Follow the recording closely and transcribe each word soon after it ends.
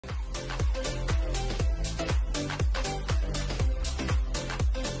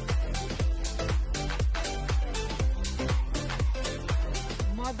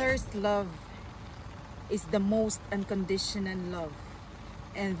mother's love is the most unconditional love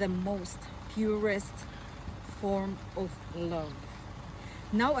and the most purest form of love.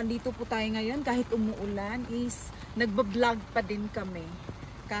 Now, andito po tayo ngayon. Kahit umuulan is nagbablog pa din kami.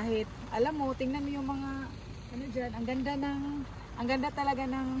 Kahit, alam mo, tingnan mo yung mga ano dyan, ang ganda talaga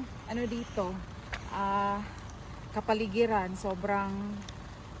ng ano dito, kapaligiran. Sobrang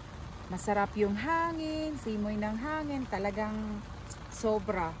masarap yung hangin, simoy ng hangin, talagang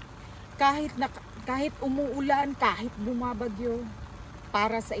sobra. Kahit umuulan, kahit bumabagyo,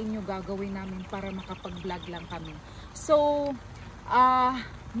 para sa inyo gagawin namin para makapag-vlog lang kami. So,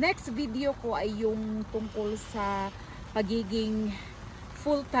 next video ko ay yung tungkol sa pagiging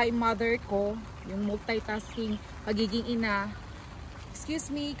full-time mother ko, yung multitasking, pagiging ina.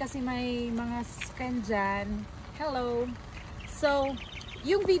 Excuse me, kasi may mga scan dyan. Hello. So,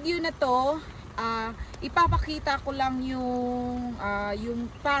 yung video na to, ipapakita ko lang yung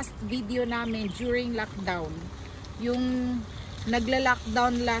past video namin during lockdown. Yung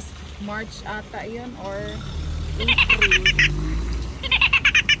nagla-lockdown last March ata yun or April.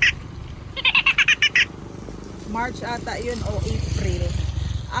 March ata yun o April.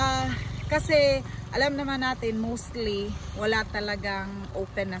 Kasi alam naman natin mostly wala talagang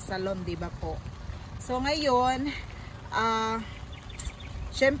open na salon, di ba po? So ngayon,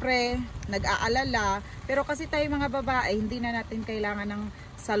 syempre, nag-aalala. Pero kasi tayo mga babae, hindi na natin kailangan ng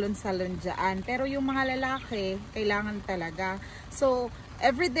salon-salon dyan. Pero yung mga lalaki, kailangan talaga. So,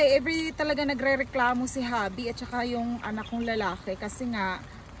 every day talaga nagre-reklamo si hubby at saka yung anak kong lalaki. Kasi nga,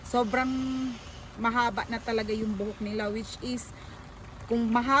 sobrang mahaba na talaga yung buhok nila. Which is, kung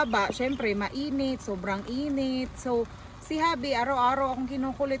mahaba, syempre, mainit, sobrang init. So, si hubby, araw-araw akong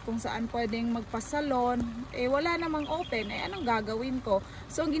kinukulit kung saan pwedeng magpasalon. Eh, wala namang open. Eh, anong gagawin ko?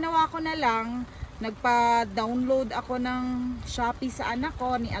 So, ang ginawa ko na lang, nagpa-download ako ng Shopee sa anak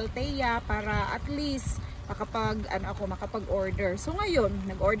ko, ni Althea, para at least makapag-order. So, ngayon,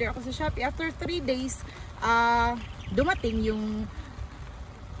 nag-order ako sa Shopee. After 3 days, dumating yung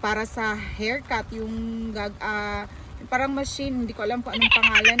para sa haircut, yung parang machine, hindi ko alam kung anong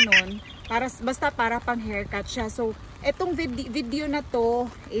pangalan nun. Basta para pang haircut siya. So, etong video na to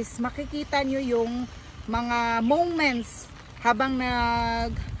is makikita nyo yung mga moments habang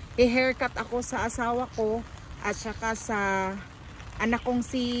nag-haircut ako sa asawa ko at saka sa anak kong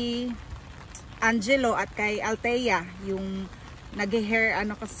si Angelo at kay Althea, yung nag-hair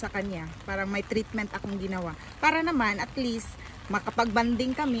ko sa kanya. Parang may treatment akong ginawa. Para naman at least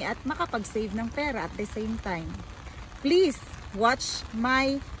makapag-banding kami at makapag-save ng pera at the same time. Please watch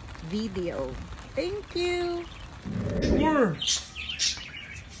my video. Thank you. More.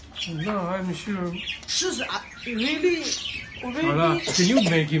 No, I'm sure. Really? Hola, can you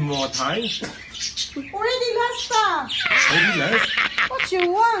make it more time? Already last time. Maybe less. What you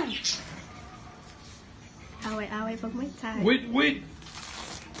want? Away pag may time. Wait.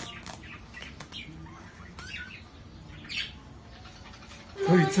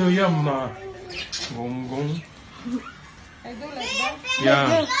 可以这样吗？公公。 I do like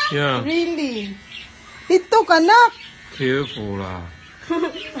that. Yeah. Really? Ito kanak. Careful lah.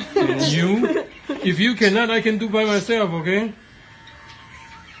 And you? If you cannot, I can do by myself, okay?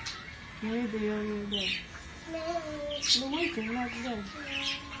 Maybe only there. No, we cannot there.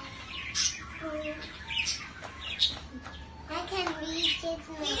 I can read this.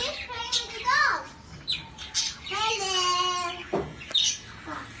 We just play with the dog. Hello.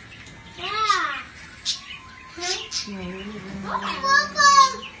 Yeah.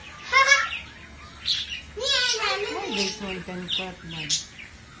 This one can cut man.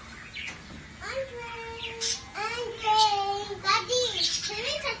 Andre, Daddy, can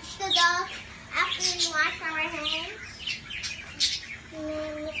we touch the dog after we wash our hands?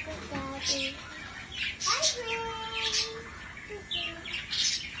 Look at Daddy. Andre.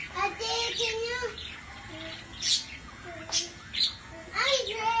 Daddy, can you?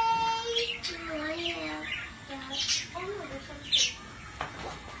 Andre. No, I have that. Oh no, there's something.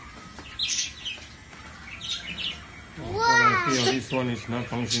 What I feel this one is not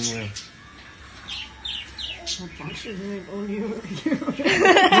functioning. Functioning only over here.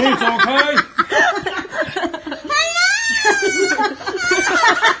 It's okay.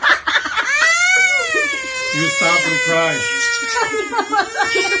 You stop and cry.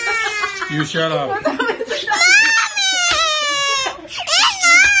 You shut up.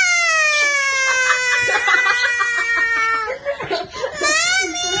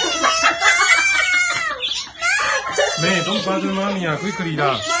 Man, don't bother mommy. Quickly,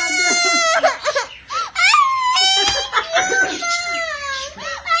 da.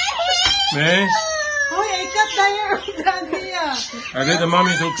 Man. Hoy, ikat tired of Daddy. I need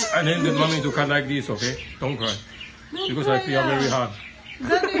the mommy to cut like this, okay? Don't cry. Because I feel very hard.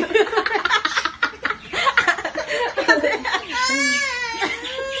 Daddy.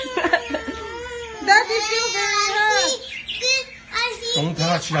 Daddy feel very hot. Don't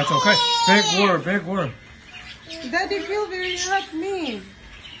touch, that's okay. Backward. Daddy feel very hot, me.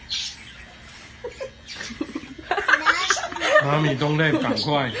 Mommy, don't let 赶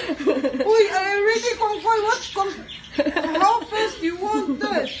快. Uy, I already confirmed what how fast you want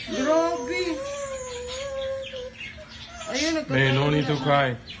that? Grabe. Ayun, Man, no need to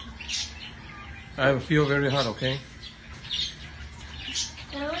cry. I feel very hard, okay?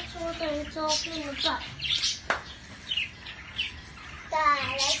 Dad,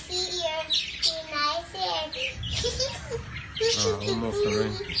 I see your nice hair. Almost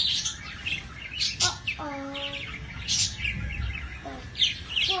already.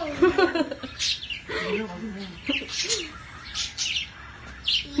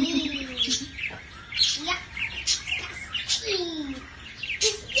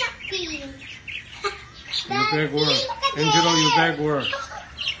 You backward. Angelo, you backward.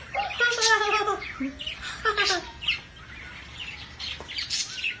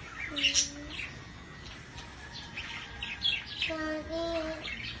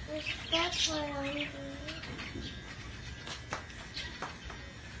 That's what I'm doing.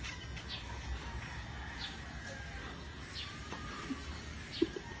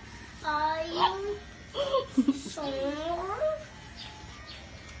 Are you sure?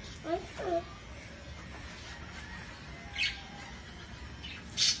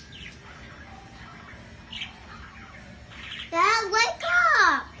 Dad, wake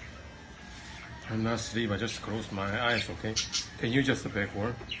up! I'm not asleep. I just closed my eyes, okay? Can you just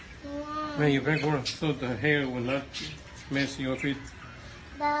backward? Man, you backward so the hair will not mess your feet.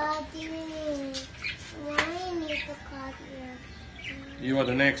 Daddy, why I need to cut your... You are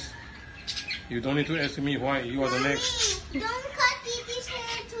the next. You don't need to ask me why. You are the next. Don't cut Didi's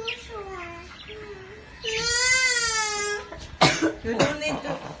hair too short.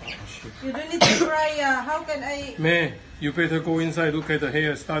 You don't need to cry. How can I? Man, you better go inside. Look at the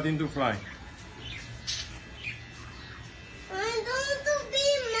hair starting to fly. I don't want to be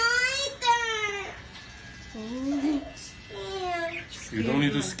my turn. You don't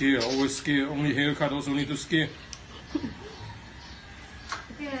need to scare. Always scare. Only haircut also need to scare.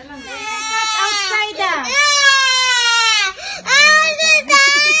 Outside.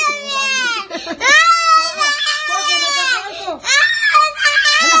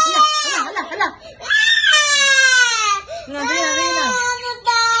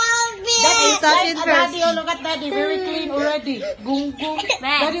 Daddy, oh, look at Daddy, very clean already. Boom, boom.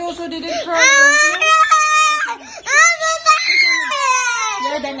 Daddy also didn't cry.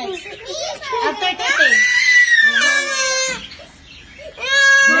 You're the next. After Tete.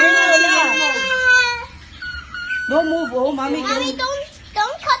 Don't move, oh, mommy. Mommy, don't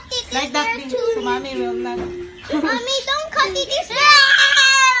cut Didi's Like that, hair too. so mommy will not. Mommy, don't cut Didi's hair.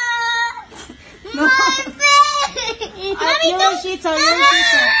 No. Mommy, Your don't. sheets are your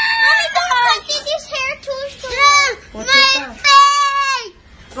sheets. Mommy, don't cut Didi's hair too short. What's My it? face.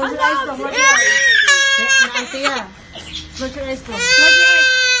 Close your eyes, bro. Close your eyes. Althea. Close your eyes, bro. Close your eyes.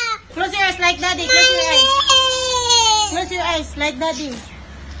 Close your eyes like Daddy. Close your eyes. Close your eyes like Daddy.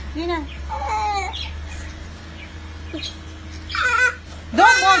 Lina.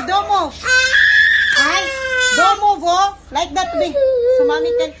 Don't move. Ay, don't move, oh. Like that, big. So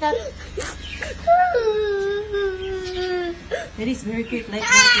mommy can cut. It is very cute like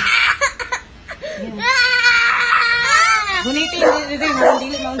Daddy. Yeah. Gunitin, hindi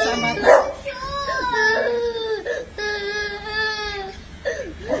naman sa mata.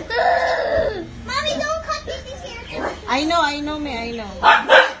 Mommy, don't cut Didi's hair too short. I know, me, I know.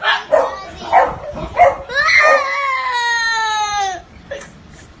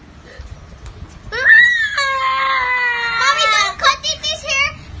 Mommy, don't cut Didi's hair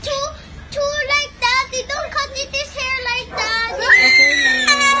too like Daddy. Don't cut Didi's hair like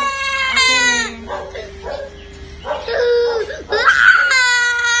Daddy.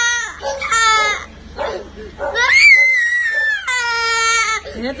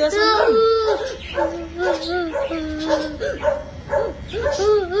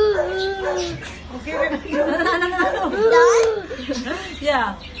 Okay, ma'am. Okay, Done?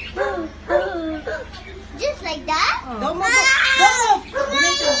 yeah. Just like that? Don't move.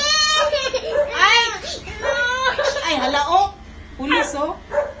 Gunitin. Ay, hala, oh. Pulis, oh.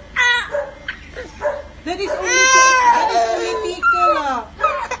 That is only tickle,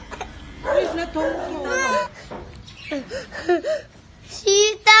 That is not tongue.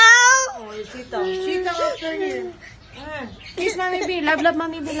 Sit down. Oh, sit down. lang after here. Kiss Mommy B. Love, love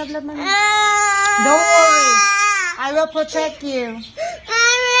Mommy B. Love, love Mommy. Don't worry. I will protect you. I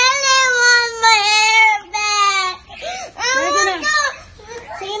really want my hair back.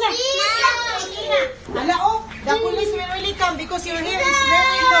 Sige na. Sige na. Sige na. Ala, oh, the police will really come because your hair is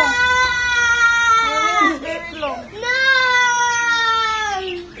very long. Your hair is very long. No.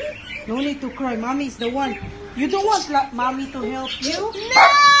 No need to cry. Mommy is the one. You don't want Mommy to help you? No.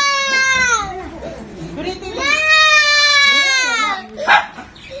 Pretty. No.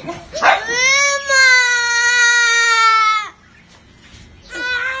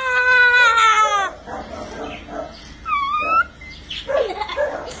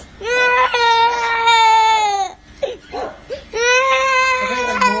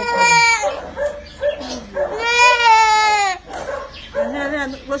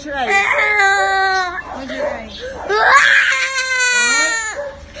 Close your eyes. Close your eyes.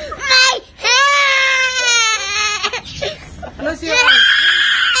 My hair! Close your eyes.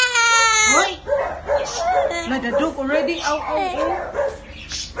 Hoy! Like the dog already. Ow, ow, ow.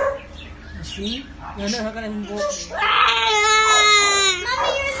 See? Yan na ka ng buhok.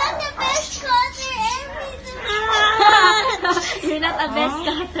 Mommy, you're not the best cutter ever. You're not a best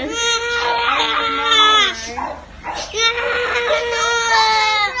cutter.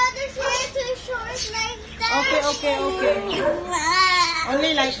 Brother's hair too short like that. Okay, okay, okay.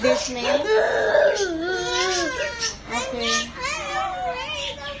 Only like this, man. Okay. I'm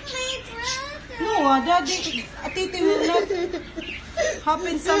afraid of my brother. No, Daddy, Titi will not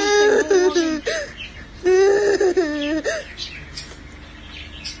happen something.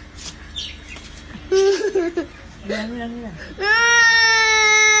 Yan, yan, yan.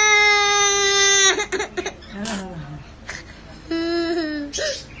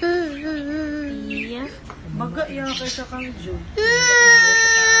 Yeah. Baga iya kay sa kanjo.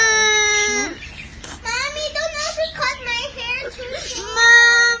 Mommy, don't ever cut my hair too short.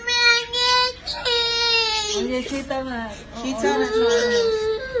 Mommy, I get cheese. Ay, kita na. Kita na.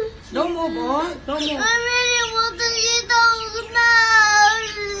 Don't move, oh. Don't move. I really want to sit down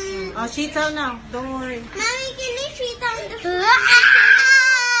now. Oh, sit down now. Don't worry. Mommy, can you sit down the floor?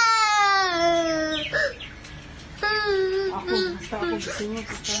 Ako, basta ako gusto mo.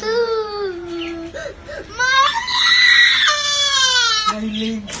 Mommy!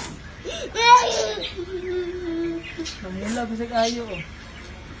 Galing. Namula ko sa kayo, oh.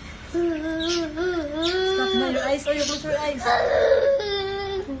 Stop na your eyes. Oh, you close your eyes.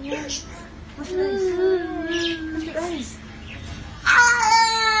 Close your eyes. Close your eyes.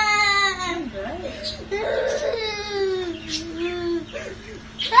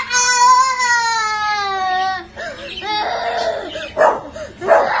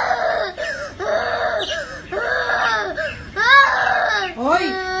 Hoy!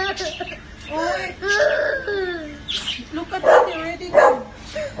 Hoy! Look at Daddy already come.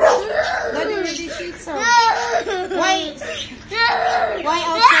 Daddy already shits out. Why? Why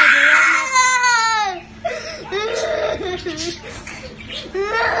outside?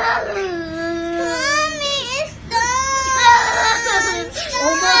 Mommy, it's done.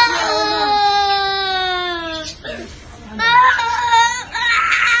 Almost na,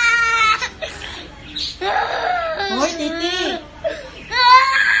 Hoy, Titi!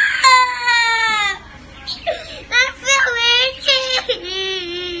 I feel itchy.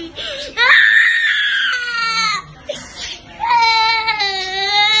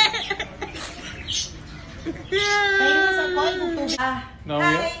 Kayo na sa boy, kung tubig. No,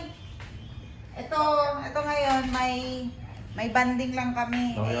 Hi! Ito ngayon, may banding lang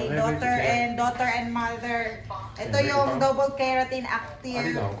kami. No, yeah, Daughter and mother. Ito yung double keratin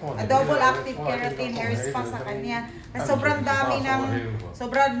active, double active keratin hair spa sa kanya. Sobrang dami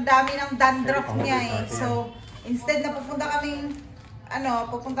ng dandruff niya eh. So, instead na pupunta kaming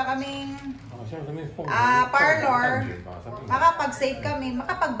parlor, makapag-save kami,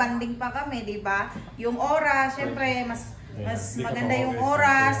 makapag-banding pa kami, di ba? Yung oras, syempre, mas maganda yung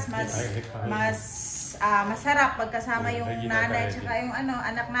oras, mas masarap pagkasama yung nanay tsaka yung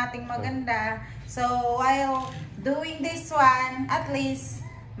anak nating maganda. So, while doing this one, at least,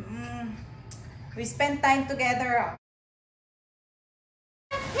 we spend time together.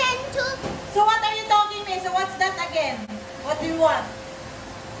 So, what are you talking me? So, what's that again? What do you want?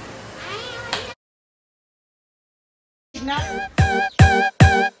 Yun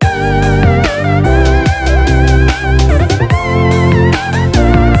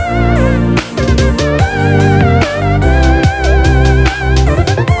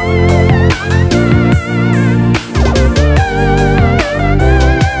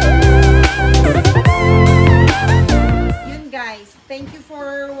guys, thank you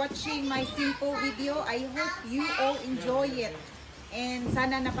for watching my simple video. I hope you all enjoy it. And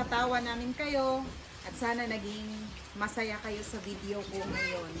sana napatawa namin kayo. At sana naging masaya kayo sa video ko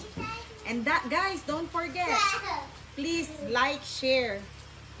ngayon. And that, guys, don't forget, please like, share,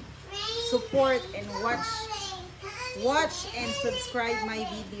 support, and watch and subscribe my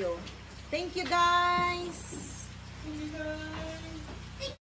video. Thank you, guys.